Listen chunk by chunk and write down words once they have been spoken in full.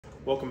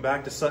Welcome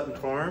back to Sutton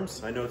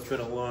Farms. I know it's been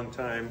a long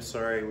time.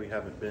 Sorry we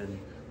haven't been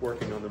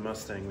working on the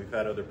Mustang. We've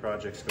had other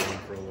projects going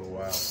for a little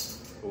while.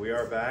 But we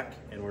are back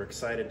and we're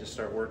excited to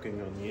start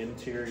working on the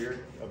interior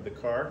of the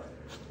car.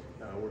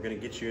 We're going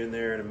to get you in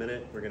there in a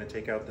minute. We're going to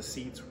take out the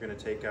seats. We're going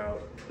to take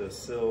out the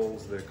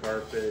sills, the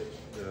carpet,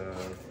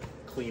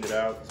 clean it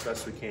out as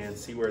best we can,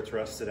 see where it's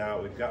rusted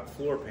out. We've got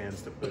floor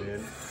pans to put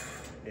in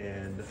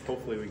and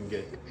hopefully we can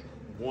get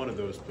one of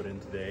those put in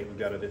today. We've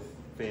got other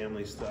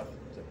family stuff.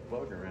 There's a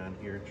bug around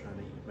here trying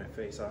to eat my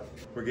face off.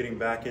 We're getting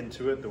back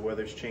into it. The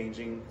weather's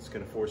changing. It's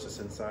going to force us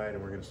inside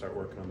and we're going to start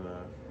working on the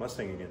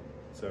Mustang again.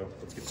 So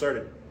let's get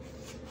started.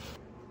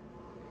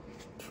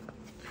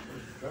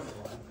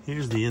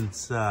 Here's the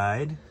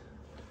inside.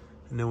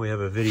 I know we have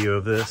a video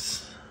of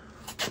this,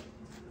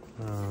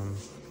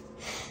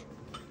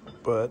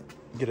 but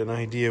get an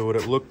idea what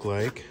it looked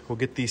like. We'll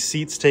get these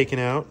seats taken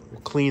out.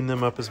 We'll clean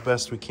them up as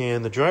best we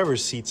can. The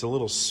driver's seat's a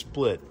little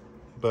split,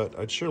 but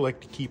I'd sure like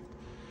to keep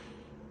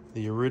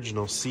the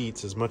original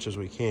seats as much as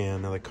we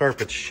can. Now the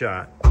carpet's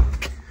shot. You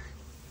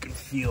can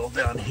feel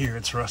down here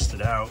it's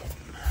rusted out.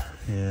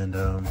 And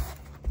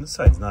this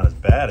side's not as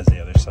bad as the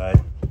other side.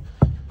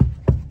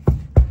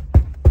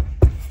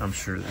 I'm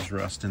sure there's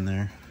rust in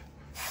there.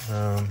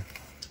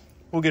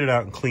 We'll get it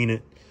out and clean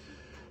it,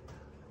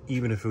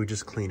 even if we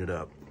just clean it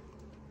up.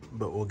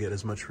 But we'll get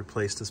as much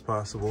replaced as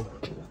possible.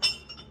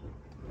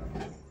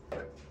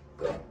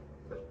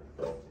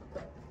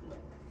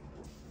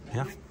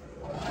 Yeah.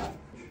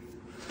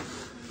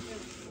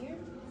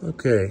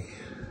 Okay,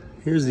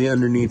 here's the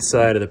underneath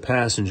side of the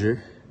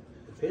passenger.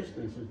 The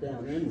pistons is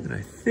down in And there.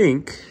 I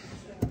think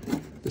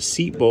the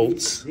seat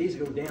bolts. These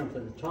go down to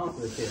the top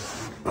of the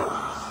piston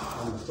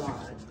on the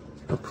side.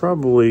 Are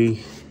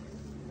probably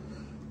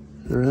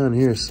around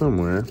here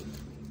somewhere.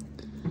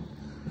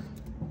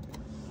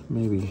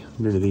 Maybe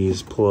under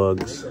these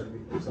plugs.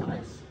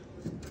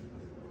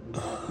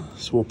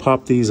 So we'll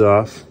pop these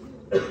off.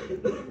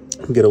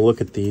 Get a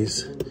look at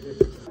these.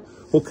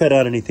 We'll cut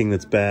out anything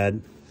that's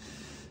bad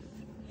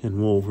and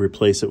we'll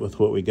replace it with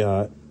what we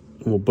got.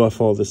 And we'll buff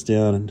all this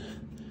down and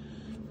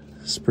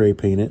spray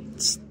paint it.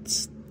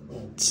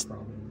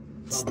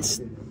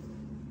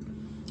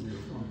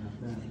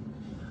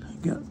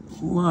 Got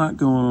a lot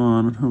going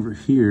on over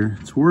here.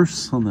 It's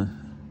worse on the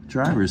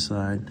driver's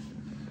side.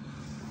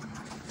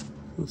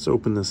 Let's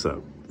open this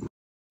up.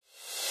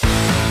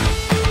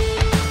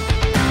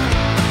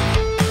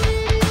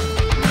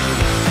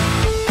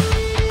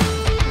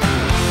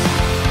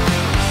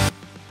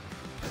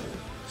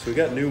 So we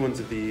got new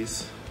ones of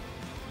these,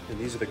 and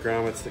these are the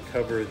grommets that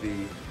cover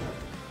the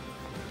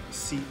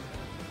seat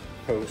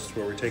post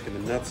where we're taking the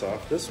nuts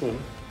off. This one,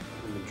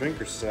 on the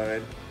drinker's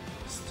side,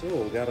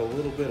 still got a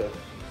little bit of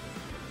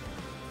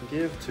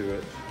give to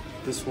it.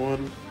 This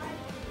one,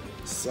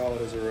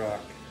 solid as a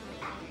rock.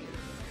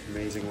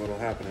 Amazing what'll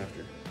happen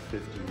after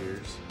 50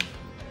 years.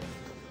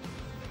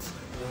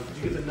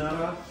 Did you get the nut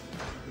off?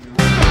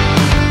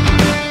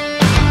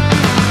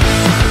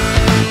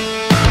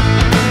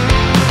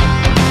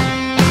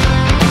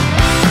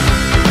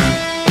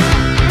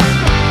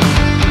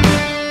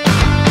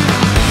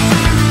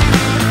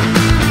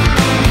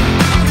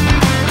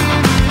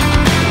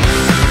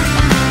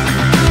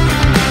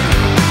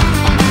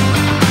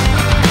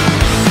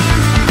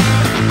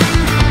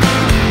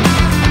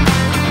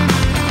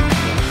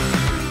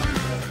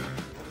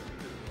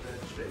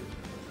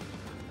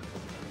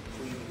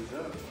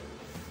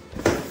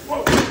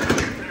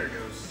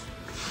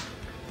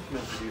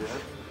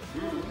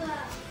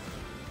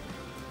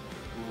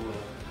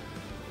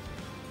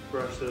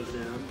 Brush those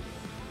down,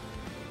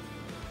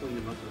 clean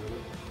them up a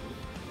little,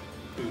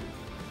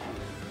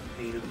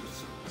 paint them,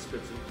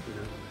 strips them, you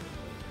know,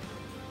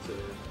 to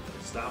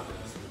stop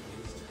us at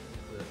least.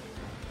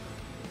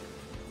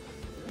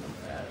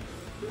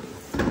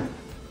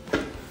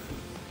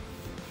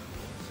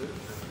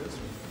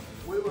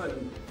 We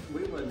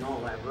wasn't all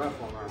that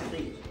rough on our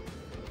seats.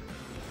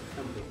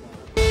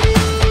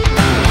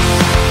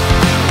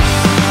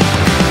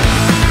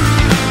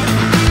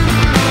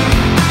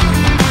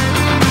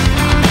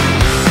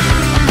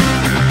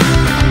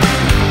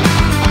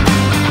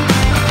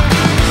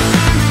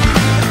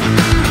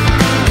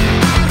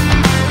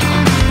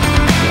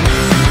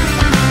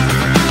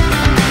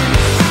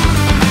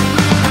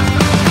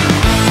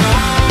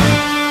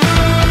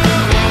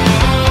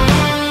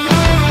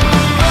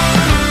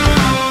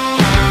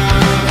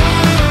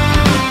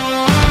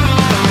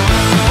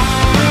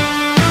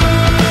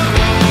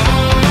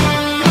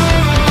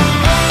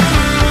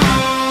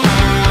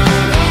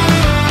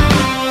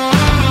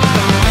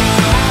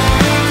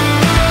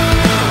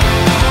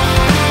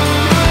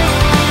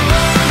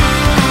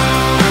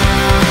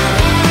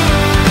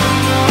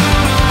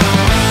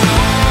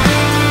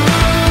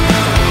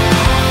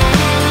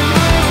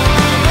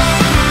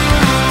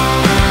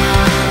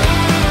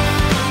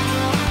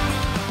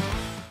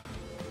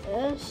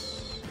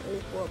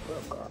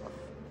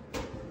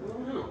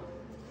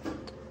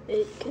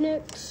 It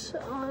connects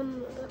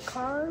on the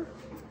car.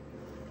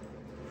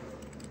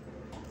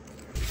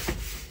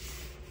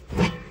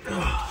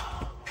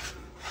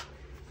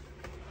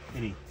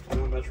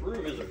 Not much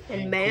room, is there?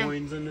 And bam.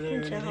 Coins under there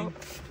or It's anything? out.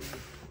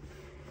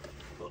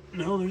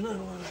 No, there's not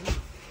a lot of them.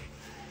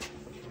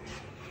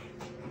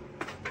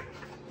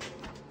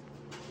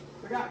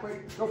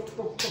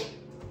 Go.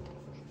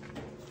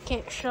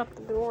 Can't shut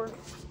the door.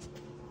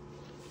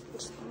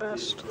 It's the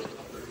best.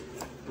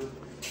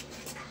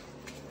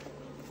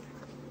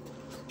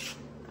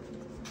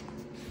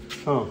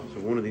 Oh, so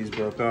one of these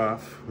broke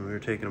off when we were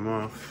taking them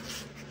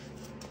off.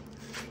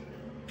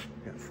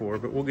 Got 4,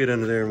 but we'll get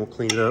under there and we'll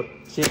clean it up.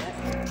 See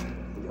that?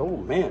 Oh,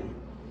 man.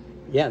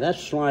 Yeah, that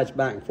slides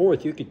back and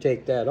forth. You could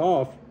take that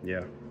off.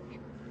 Yeah.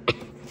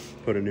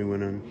 Put a new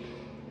one on.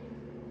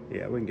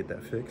 Yeah, we can get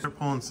that fixed. We're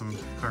pulling some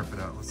carpet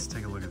out. Let's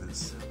take a look at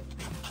this.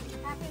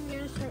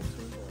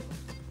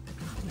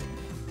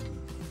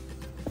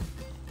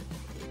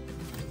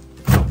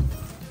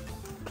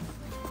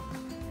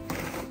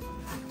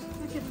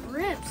 Look at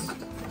rips.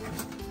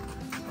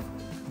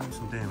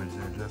 Some damage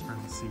there, Jasper.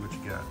 Let's see what you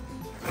got.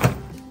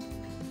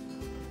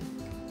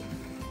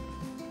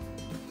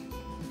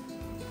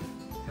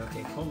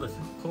 Okay, pull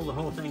the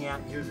whole thing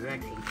out in your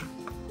direction.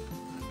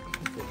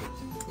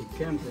 It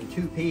comes in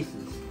 2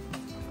 pieces.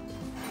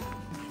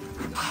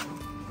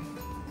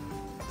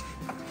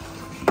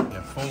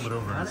 Yeah, fold it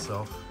over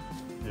itself.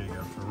 There you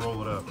go. So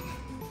roll it up.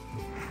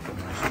 And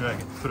just drag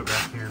it. Put it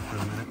back here for a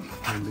minute.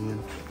 Time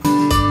being.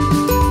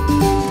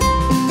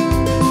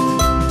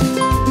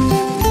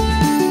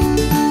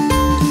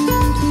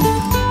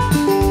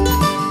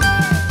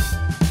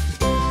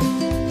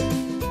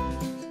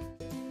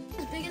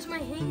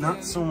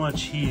 Not so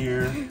much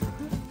here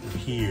or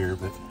here,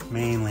 but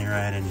mainly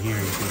right in here.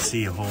 You can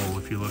see a hole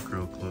if you look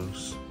real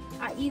close.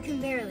 You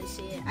can barely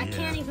see it. I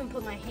can't even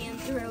put my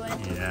hand through it.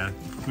 Yeah,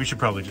 we should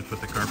probably just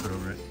put the carpet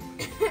over it.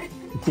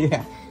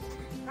 Yeah.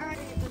 Alright,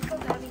 let's go,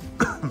 Bobby.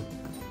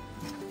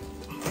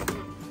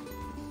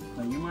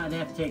 Well, you might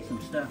have to take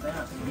some stuff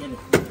out to get it.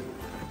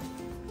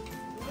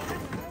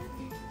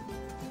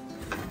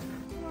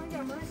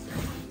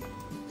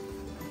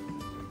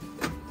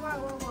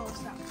 Whoa,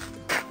 stop.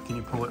 Can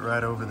you pull it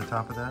right over the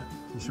top of that?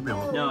 You should be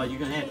able to. No, you're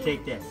gonna have to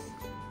take that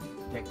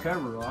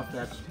cover off.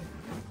 That's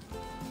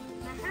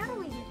Now, how do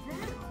we get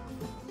that off?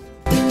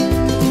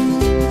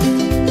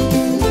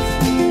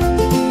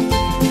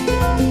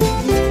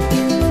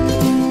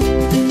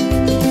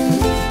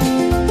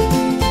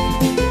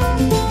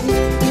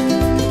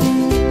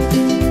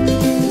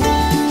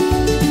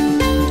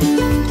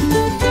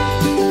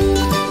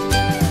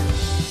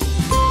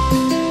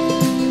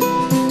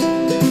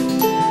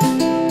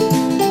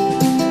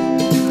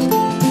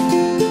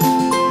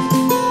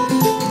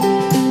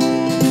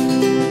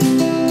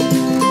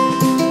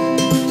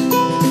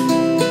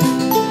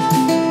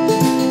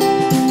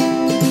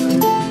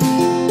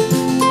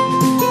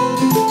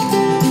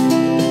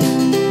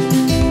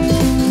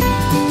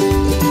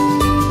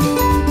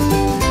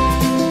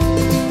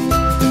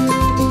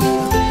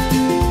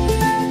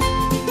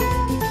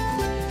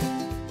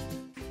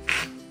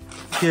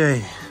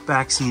 Okay,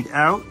 back seat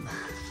out,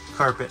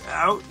 carpet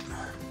out.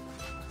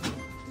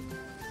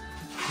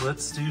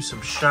 Let's do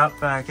some shop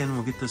vacuuming.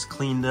 We'll get this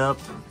cleaned up.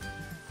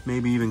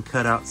 Maybe even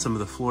cut out some of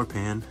the floor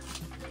pan.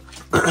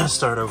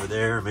 Start over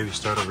there, or maybe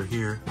start over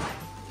here.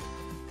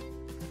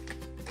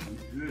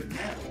 good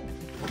metal.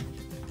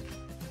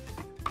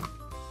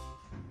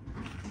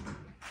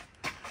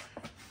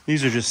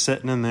 These are just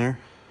sitting in there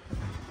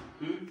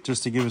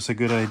just to give us a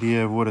good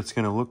idea of what it's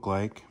going to look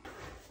like.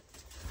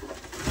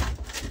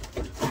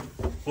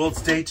 Well,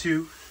 it's day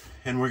 2,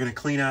 and we're going to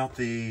clean out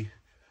the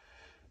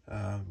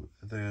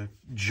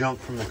junk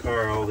from the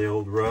car, all the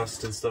old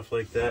rust and stuff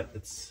like that.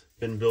 It's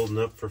been building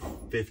up for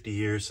 50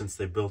 years since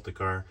they built the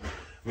car.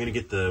 I'm going to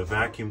get the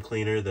vacuum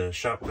cleaner, the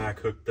shop vac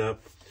hooked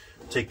up,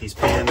 take these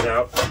pans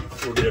out,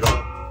 we'll get it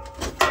all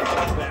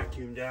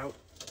vacuumed out,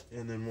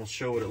 and then we'll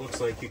show what it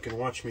looks like. You can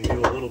watch me do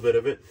a little bit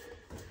of it,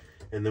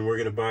 and then we're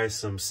going to buy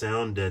some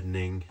sound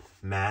deadening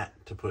mat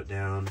to put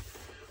down.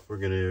 We're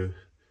going to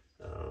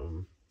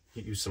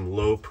use some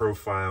low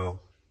profile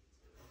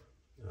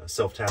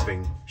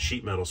self-tapping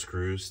sheet metal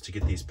screws to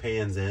get these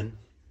pans in.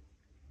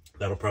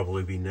 That'll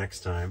probably be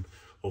next time,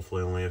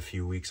 hopefully only a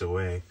few weeks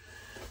away.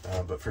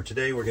 But for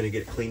today, we're going to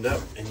get it cleaned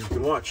up, and you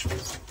can watch.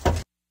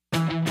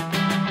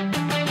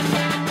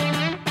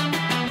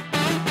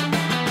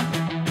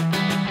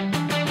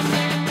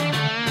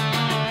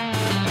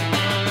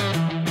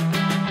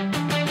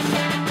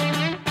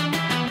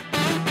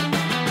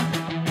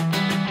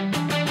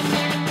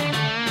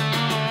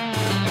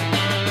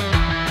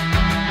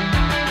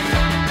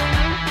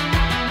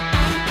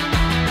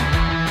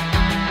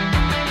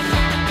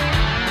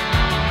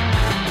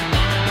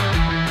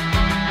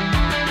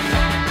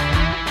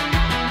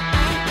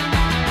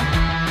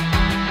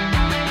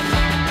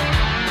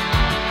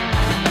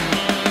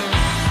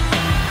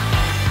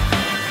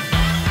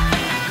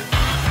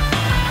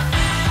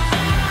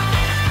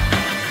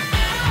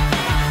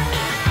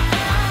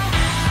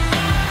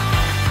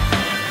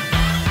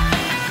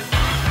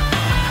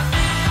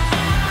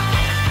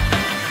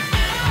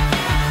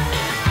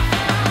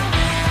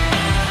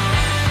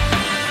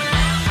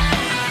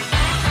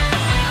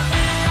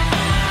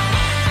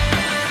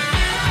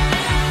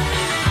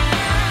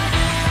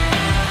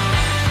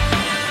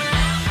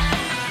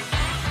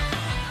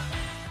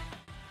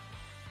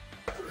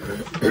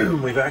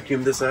 finally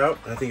vacuumed this out.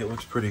 I think it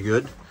looks pretty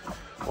good,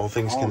 all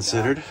things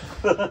considered.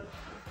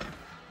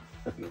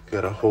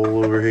 Got a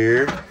hole over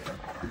here.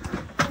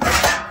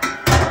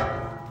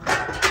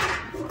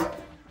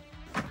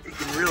 You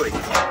can really see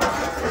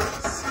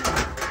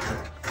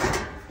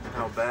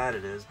how bad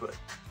it is, but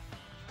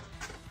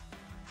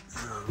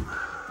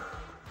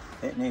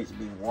it needs to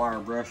be wire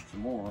brushed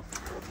some more.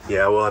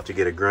 yeah, we'll have to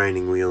get a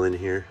grinding wheel in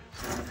here.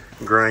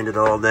 Grind it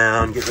all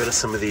down, get rid of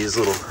some of these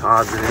little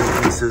odds and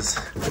ends pieces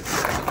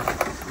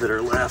that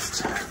are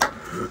left.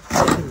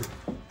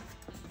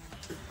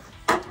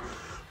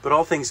 But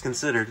all things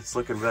considered, it's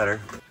looking better.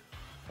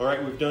 All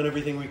right, we've done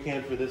everything we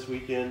can for this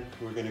weekend.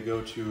 We're gonna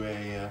go to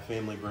a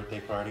family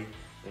birthday party,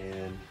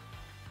 and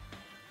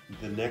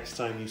the next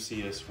time you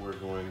see us, we're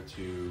going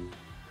to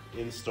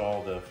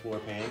install the floor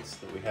pans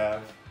that we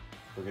have.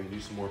 We're gonna do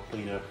some more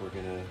cleanup. We're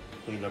gonna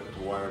clean up with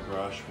the wire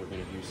brush. We're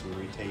gonna do some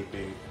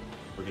retaping.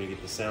 We're gonna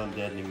get the sound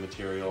deadening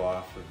material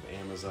off of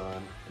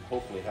Amazon and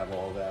hopefully have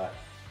all that.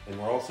 And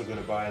we're also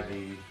gonna buy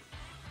the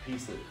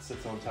piece that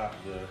sits on top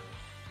of the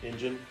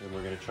engine, and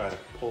we're going to try to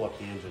pull up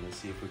the engine and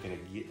see if we can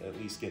at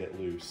least get it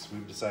loose.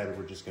 We've decided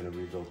we're just going to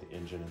rebuild the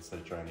engine instead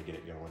of trying to get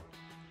it going.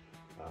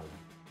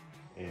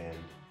 And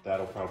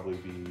that'll probably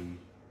be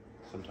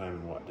sometime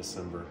in what,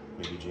 December,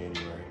 maybe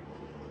January.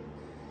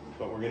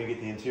 But we're going to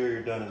get the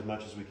interior done as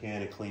much as we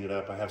can and clean it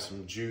up. I have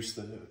some juice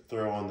to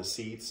throw on the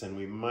seats, and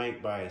we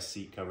might buy a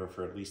seat cover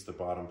for at least the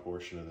bottom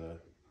portion of the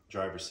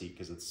driver's seat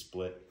because it's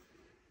split.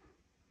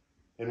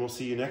 And we'll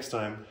see you next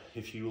time.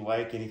 If you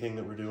like anything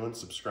that we're doing,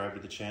 subscribe to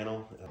the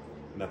channel.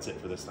 And that's it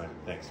for this time.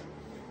 Thanks.